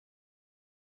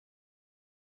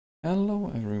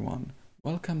Hello everyone,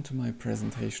 welcome to my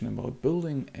presentation about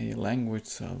building a language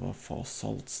server for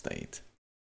SaltStack,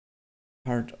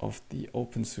 part of the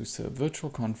openSUSE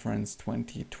Virtual Conference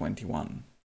 2021.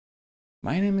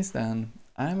 My name is Dan,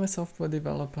 I'm a software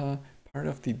developer, part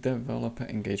of the Developer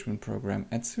Engagement Program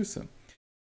at SUSE.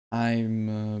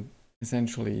 I'm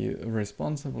essentially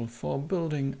responsible for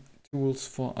building tools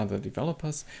for other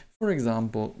developers, for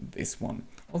example this one,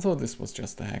 although this was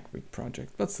just a hack week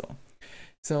project, but still.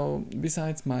 So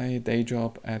besides my day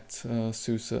job at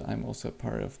SUSE, I'm also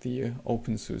part of the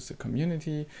openSUSE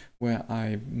community, where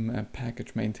I'm a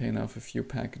package maintainer of a few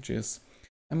packages.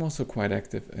 I'm also quite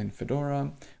active in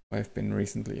Fedora, where I've been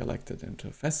recently elected into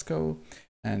FESCO,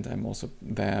 and I'm also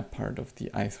there part of the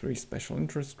i3 special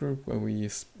interest group, where we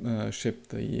ship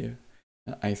the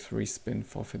i3 spin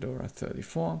for Fedora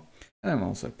 34. And I'm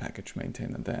also a package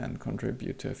maintainer there and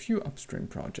contribute to a few upstream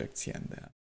projects here and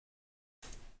there.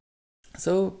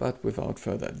 So, but without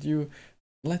further ado,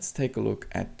 let's take a look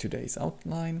at today's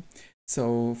outline.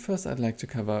 So first I'd like to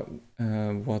cover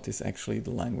what is actually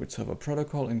the language server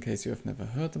protocol, in case you have never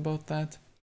heard about that.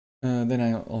 Then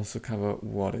I'll also cover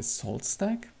what is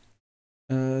SaltStack,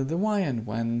 the why and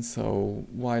when, so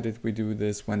why did we do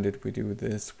this, when did we do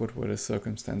this, what were the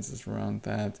circumstances around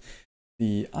that,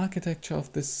 the architecture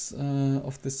of this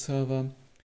server,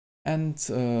 and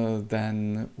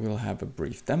then we'll have a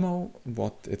brief demo,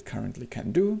 what it currently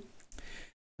can do.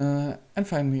 And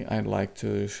finally, I'd like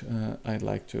to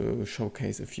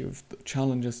showcase a few of the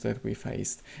challenges that we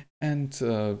faced and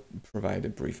provide a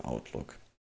brief outlook.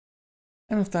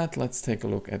 And with that, let's take a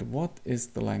look at what is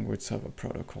the language server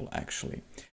protocol actually.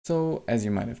 So as you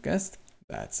might have guessed,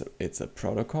 it's a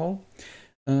protocol,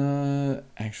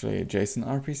 actually a JSON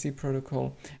RPC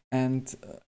protocol, and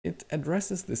it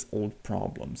addresses this old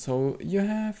problem. So you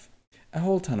have a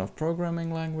whole ton of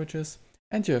programming languages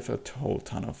and you have a whole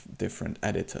ton of different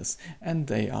editors, and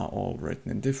they are all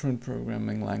written in different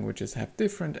programming languages, have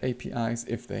different APIs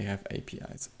if they have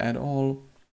APIs at all.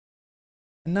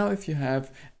 And now if you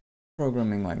have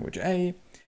programming language A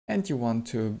and you want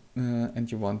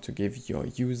to give your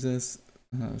users,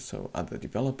 so other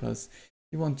developers,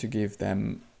 you want to give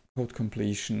them code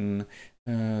completion,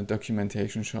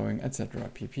 documentation showing, etc.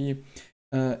 pp.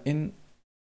 In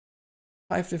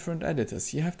 5 different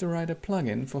editors. You have to write a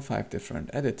plugin for 5 different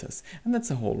editors, and that's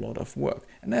a whole lot of work.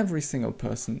 And every single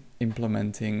person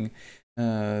implementing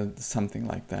something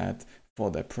like that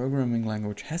for their programming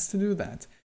language has to do that.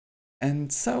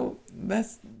 And so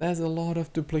there's a lot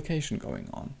of duplication going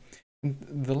on. And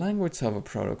the language server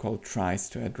protocol tries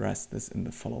to address this in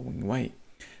the following way.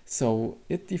 So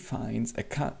it defines a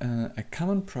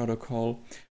common protocol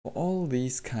for all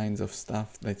these kinds of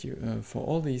stuff that for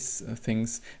all these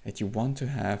things that you want to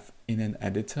have in an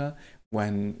editor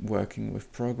when working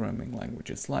with programming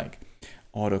languages like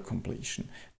auto-completion,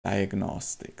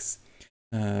 diagnostics,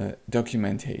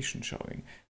 documentation showing,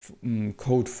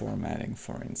 code formatting,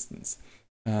 for instance,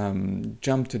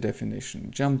 jump to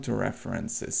definition, jump to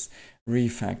references,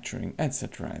 refactoring,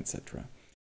 etc., etc.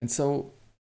 And so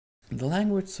the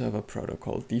language server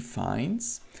protocol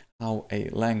defines how a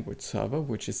language server,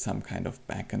 which is some kind of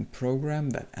backend program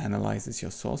that analyzes your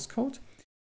source code,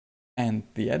 and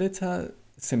the editor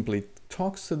simply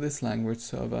talks to this language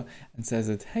server and says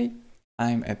that, hey,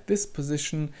 I'm at this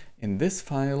position in this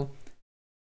file,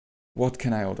 what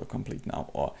can I autocomplete now?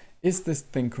 Or is this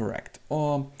thing correct?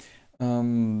 Or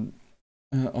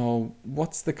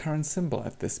what's the current symbol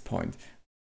at this point?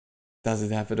 Does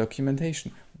it have a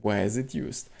documentation? Where is it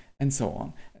used? And so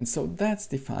on. And so that's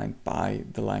defined by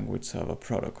the language server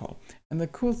protocol. And the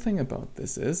cool thing about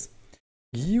this is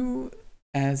you,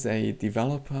 as a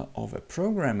developer of a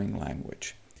programming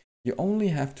language, you only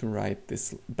have to write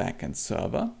this backend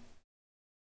server,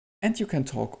 and you can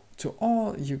talk to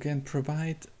you can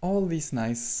provide all these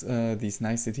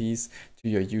niceties to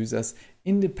your users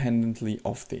independently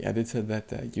of the editor that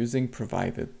they're using,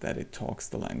 provided that it talks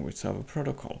the language server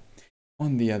protocol.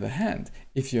 On the other hand,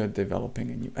 if you're developing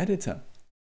a new editor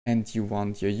and you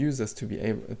want your users to be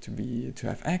able to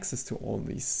have access to all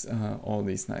these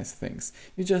nice things,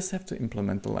 you just have to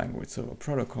implement the language server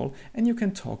protocol, and you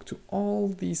can talk to all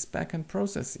these backend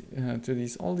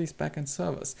processes, all these backend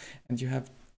servers, and you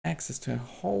have access to a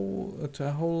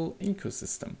whole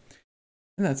ecosystem,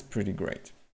 and that's pretty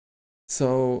great.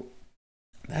 So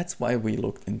that's why we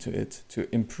looked into it, to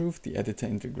improve the editor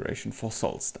integration for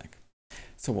SaltStack.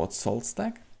 So what's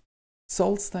SaltStack?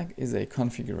 SaltStack is a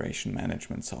configuration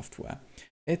management software.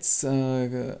 It's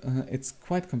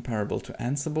quite comparable to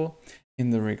Ansible in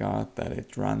the regard that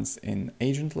it runs in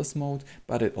agentless mode,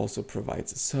 but it also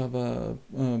provides a server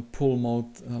pull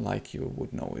mode like you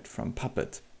would know it from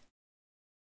Puppet.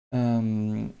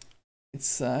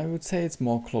 I would say it's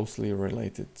more closely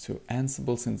related to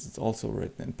Ansible since it's also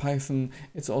written in Python.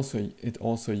 It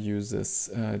also uses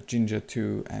Jinja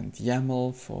 2 and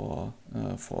YAML for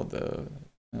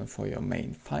your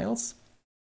main files.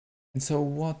 And so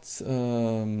what's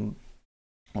also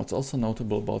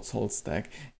notable about SaltStack,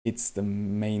 it's the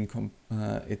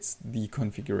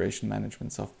configuration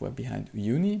management software behind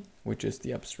Uyuni, which is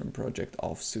the upstream project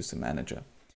of SUSE Manager.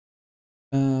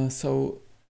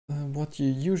 What you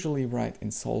usually write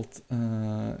in Salt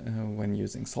when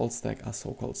using SaltStack are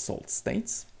so-called salt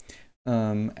states.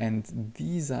 And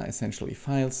these are essentially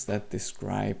files that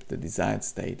describe the desired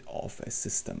state of a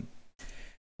system.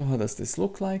 So how does this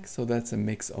look like? So that's a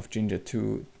mix of Jinja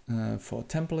 2 for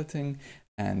templating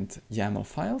and YAML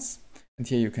files. And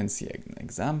here you can see an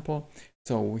example.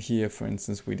 So here, for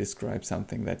instance, we describe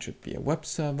something that should be a web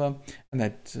server, and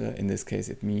that in this case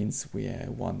it means we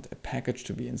want a package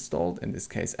to be installed, in this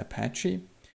case Apache.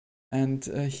 And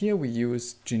here we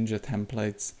use Jinja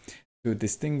templates to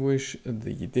distinguish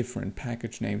the different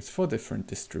package names for different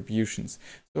distributions.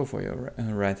 So for your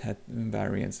RedHat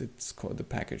variants, the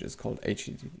package is called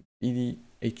HTTPD,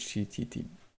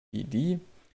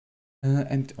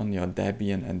 and on your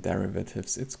Debian and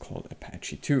derivatives, it's called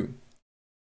Apache 2.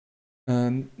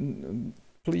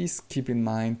 Please keep in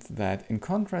mind that in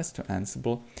contrast to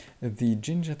Ansible, the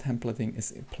Jinja templating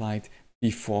is applied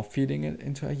before feeding it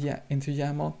into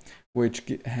YAML, which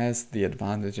has the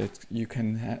advantage that you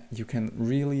can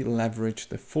really leverage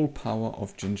the full power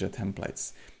of Jinja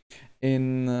templates.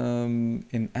 In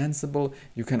Ansible,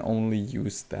 you can only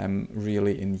use them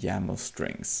really in YAML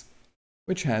strings,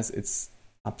 which has its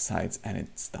upsides and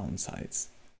its downsides.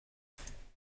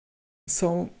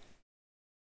 So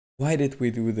why did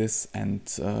we do this and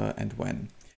when?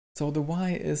 So the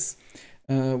why is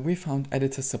we found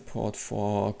editor support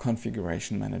for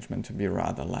configuration management to be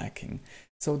rather lacking.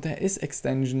 So there is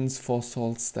extensions for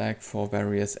SaltStack for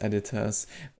various editors.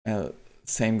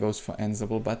 Same goes for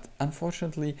Ansible, but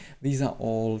unfortunately these are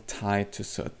all tied to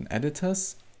certain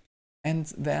editors and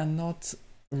they are not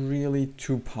really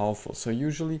too powerful. So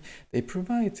usually they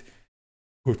provide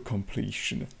good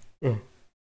completion.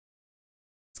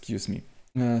 Excuse me.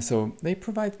 So they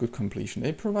provide good completion.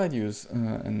 They provide use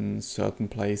in certain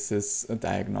places,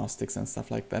 diagnostics and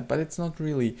stuff like that, but it's not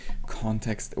really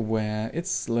context aware.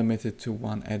 It's limited to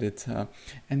one editor,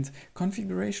 and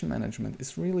configuration management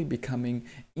is really becoming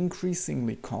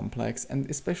increasingly complex, and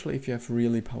especially if you have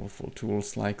really powerful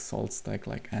tools like SaltStack,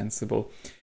 like Ansible,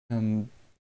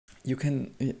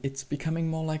 it's becoming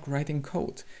more like writing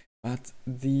code. But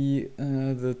the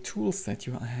tools that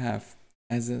you have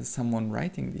as someone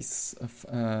writing this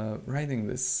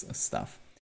stuff,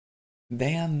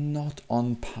 they are not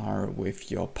on par with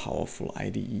your powerful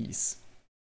IDEs.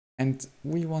 And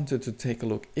we wanted to take a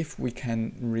look if we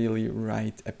can really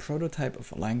write a prototype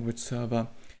of a language server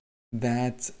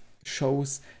that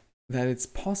shows that it's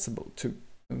possible to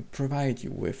provide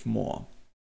you with more.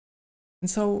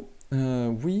 And so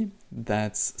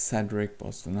that's Cedric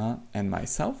Bosdona and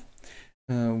myself,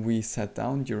 we sat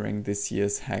down during this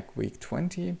year's Hack Week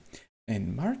 20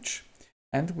 in March,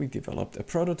 and we developed a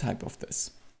prototype of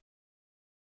this.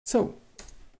 So,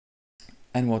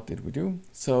 and what did we do?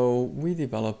 So we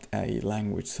developed a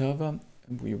language server.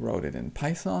 We wrote it in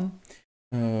Python.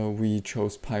 We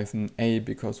chose Python A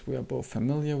because we are both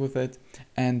familiar with it,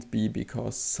 and B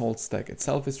because SaltStack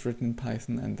itself is written in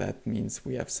Python, and that means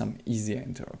we have some easier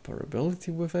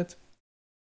interoperability with it.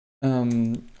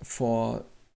 For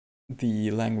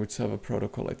the language server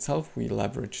protocol itself, we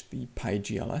leverage the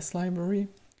PyGLS library.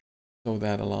 So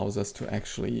that allows us to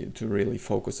really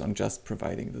focus on just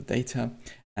providing the data,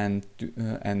 and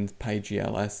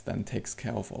PyGLS then takes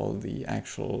care of all the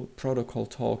actual protocol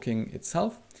talking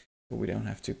itself. So we don't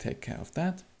have to take care of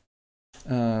that.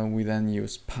 We then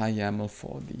use PyYAML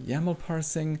for the YAML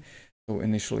parsing. So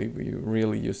initially we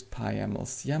really used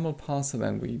PyYAML's YAML parser,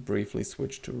 then we briefly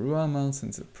switched to RuYAML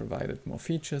since it provided more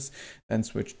features, then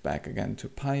switched back again to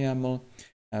PyYAML,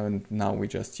 and now we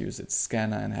just use its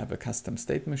scanner and have a custom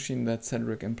state machine that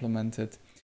Cedric implemented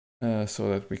so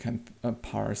that we can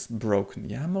parse broken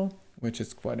YAML, which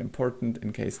is quite important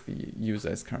in case the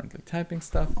user is currently typing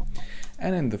stuff.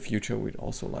 And in the future, we'd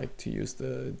also like to use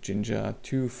the Jinja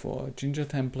 2 for Jinja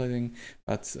templating,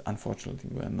 but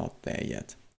unfortunately, we're not there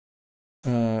yet.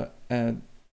 A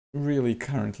really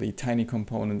currently tiny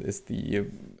component is the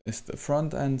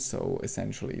front end, so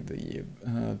essentially the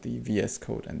VS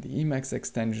Code and the Emacs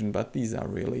extension, but these are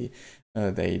really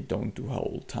they don't do a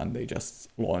whole ton. They just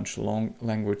launch a long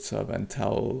language server and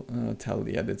tell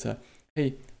the editor,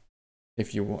 hey,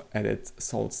 if you edit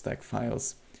SaltStack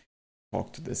files,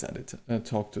 talk to this editor,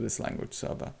 talk to this language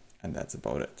server, and that's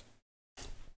about it.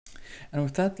 And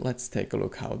with that, let's take a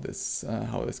look how this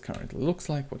currently looks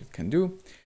like, what it can do.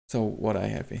 So what I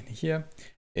have in here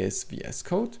is VS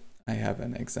Code. I have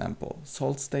an example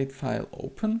SaltStack file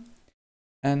open.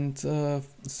 And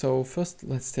so first,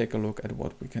 let's take a look at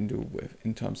what we can do with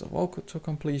in terms of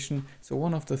auto-completion. So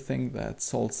one of the things that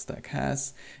SaltStack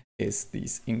has is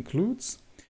these includes.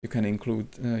 You can include,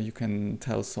 you can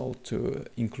tell Salt to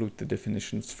include the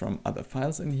definitions from other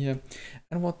files in here.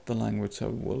 And what the language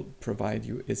server will provide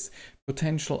you is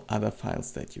potential other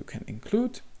files that you can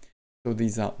include. So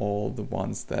these are all the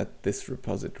ones that this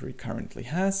repository currently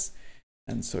has.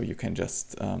 And so you can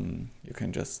just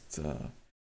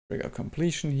trigger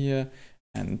completion here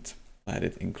and let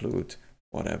it include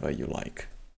whatever you like.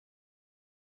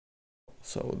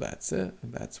 So that's it.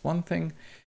 That's one thing.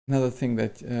 Another thing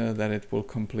that that it will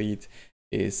complete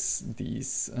is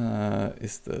these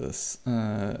is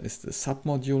the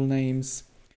submodule names,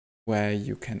 where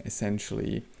you can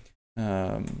essentially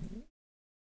where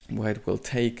it will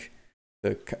take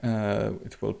the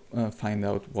it will find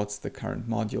out what's the current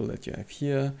module that you have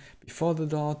here before the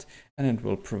dot, and it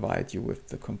will provide you with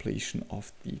the completion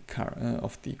of the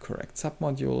correct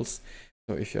submodules.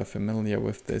 So if you're familiar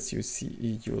with this, you'll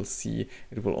see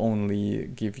it will only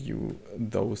give you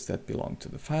those that belong to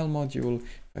the file module.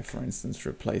 If I, for instance,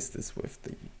 replace this with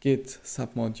the Git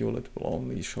submodule, it will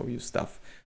only show you stuff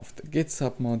of the Git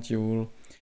submodule,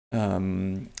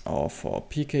 or for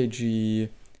pkg,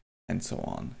 and so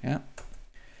on. Yeah.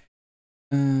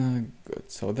 Good.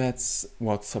 So that's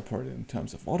what's supported in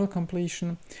terms of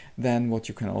auto-completion. Then what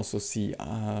you can also see,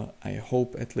 I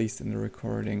hope at least in the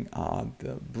recording, are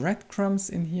the breadcrumbs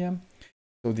in here.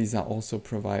 So these are also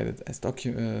provided as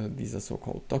these are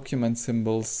so-called document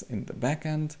symbols in the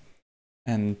backend.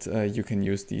 And you can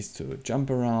use these to jump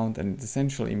around, and it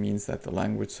essentially means that the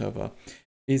language server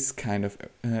is kind of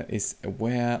is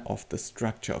aware of the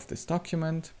structure of this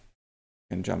document.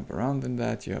 You can jump around in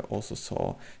that. You also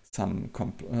saw some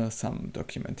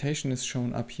documentation is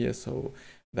shown up here, so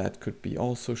that could be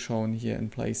also shown here in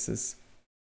places.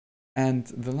 And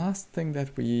the last thing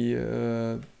that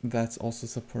that's also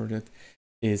supported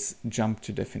is jump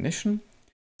to definition.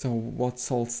 So what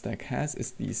SaltStack has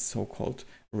is these so-called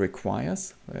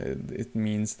requires. It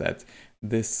means that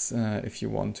this, if you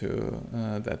want to,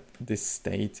 that this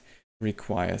state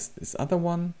requires this other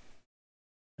one.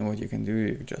 And what you can do,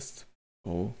 you just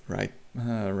go right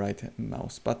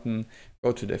mouse button,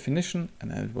 go to definition,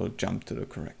 and then it will jump to the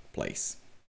correct place.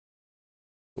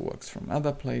 It works from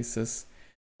other places,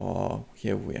 or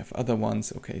here we have other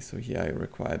ones. Okay, so here I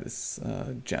require this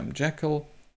gem jackal,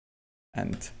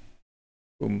 and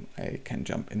boom, I can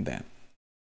jump in there.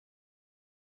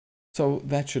 So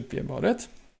that should be about it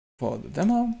for the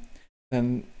demo.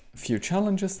 Then a few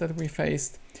challenges that we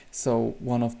faced. So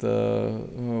one of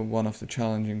the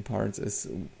challenging parts is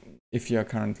if you are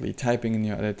currently typing in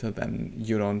your editor, then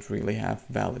you don't really have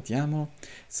valid YAML.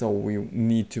 So we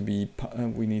need to be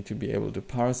able to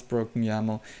parse broken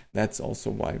YAML. That's also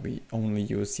why we only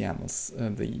use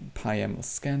YAMLs, the PyYAML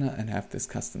scanner, and have this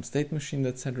custom state machine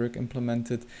that Cedric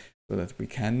implemented, so that we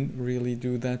can really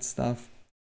do that stuff.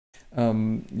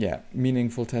 Yeah,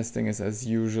 meaningful testing is, as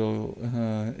usual,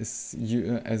 as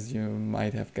you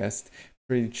might have guessed,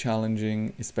 pretty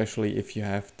challenging, especially if you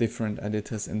have different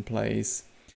editors in place.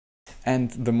 And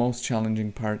the most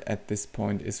challenging part at this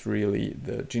point is really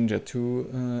the Jinja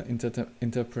 2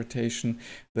 interpretation.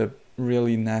 The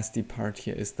really nasty part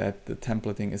here is that the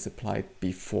templating is applied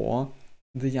before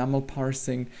the YAML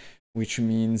parsing, which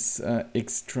means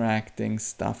extracting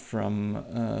stuff from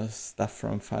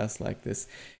files like this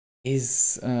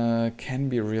can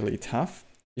be really tough,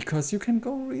 because you can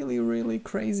go really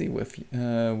crazy with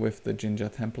the Jinja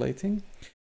templating.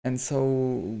 And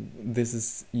so this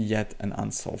is yet an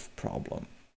unsolved problem.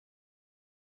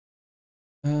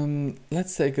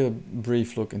 Let's take a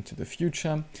brief look into the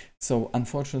future. So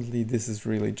unfortunately, this is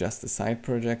really just a side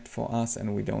project for us,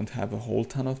 and we don't have a whole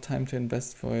ton of time to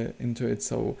invest into it.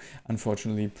 So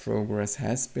unfortunately, progress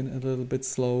has been a little bit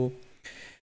slow.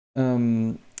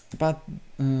 But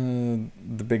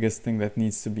the biggest thing that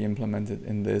needs to be implemented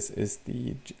in this is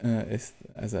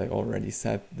as I already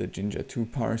said, the Jinja 2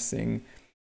 parsing.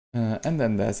 And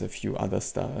then there's a few other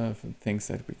things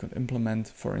that we could implement.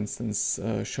 For instance,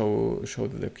 show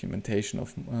the documentation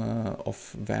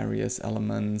of various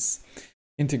elements,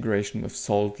 integration with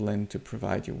SaltLint to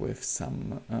provide you with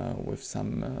some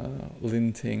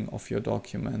linting of your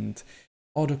document,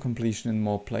 auto-completion in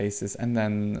more places, and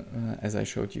then as I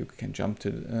showed you, you can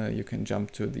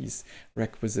jump to these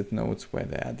requisite nodes where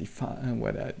they are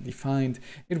defined.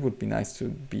 It would be nice to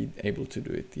be able to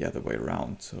do it the other way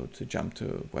around, so to jump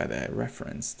to where they are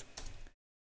referenced.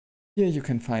 Here you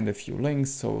can find a few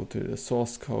links, so to the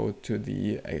source code, to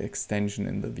the extension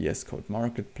in the VS Code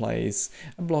Marketplace,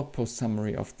 a blog post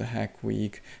summary of the Hack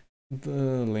Week,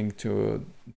 the link to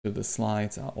the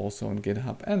slides are also on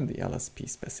GitHub, and the LSP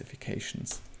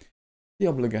specifications, the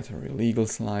obligatory legal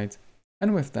slide.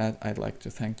 And with that, I'd like to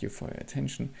thank you for your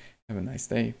attention. Have a nice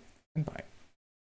day, and bye.